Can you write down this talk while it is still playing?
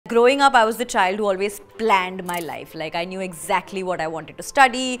Growing up, I was the child who always planned my life. Like, I knew exactly what I wanted to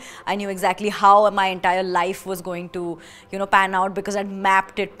study. I knew exactly how my entire life was going to, pan out, because I'd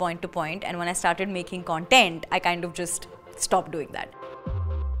mapped it point to point. And when I started making content, I kind of just stopped doing that.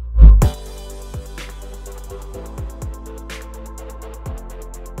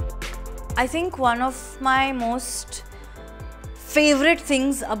 I think one of my most favorite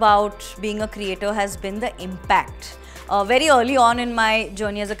things about being a creator has been the impact. Very early on in my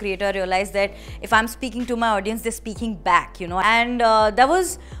journey as a creator, I realized that if I'm speaking to my audience, they're speaking back, And that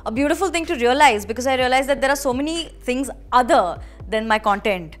was a beautiful thing to realize, because I realized that there are so many things other than my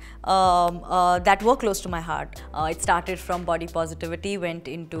content that were close to my heart. It started from body positivity, went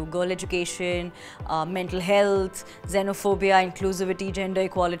into girl education, mental health, xenophobia, inclusivity, gender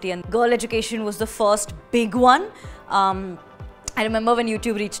equality, and girl education was the first big one. I remember when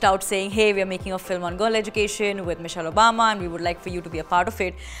YouTube reached out saying, hey, we are making a film on girl education with Michelle Obama and we would like for you to be a part of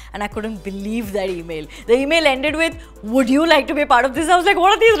it. And I couldn't believe that email. The email ended with, would you like to be a part of this? I was like,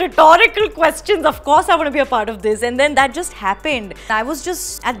 what are these rhetorical questions? Of course I want to be a part of this. And then that just happened. I was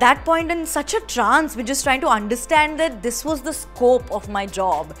just at that point in such a trance with just trying to understand that this was the scope of my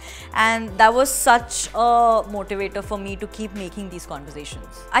job. And that was such a motivator for me to keep making these conversations.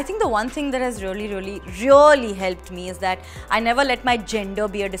 I think the one thing that has really helped me is that I never let my gender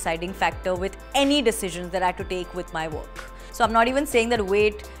be a deciding factor with any decisions that I had to take with my work. So I'm not even saying that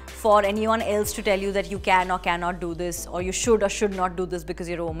wait for anyone else to tell you that you can or cannot do this, or you should or should not do this because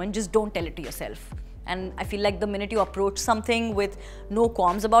you're a woman. Just don't tell it to yourself. And I feel like the minute you approach something with no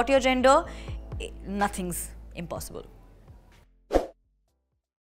qualms about your gender, nothing's impossible.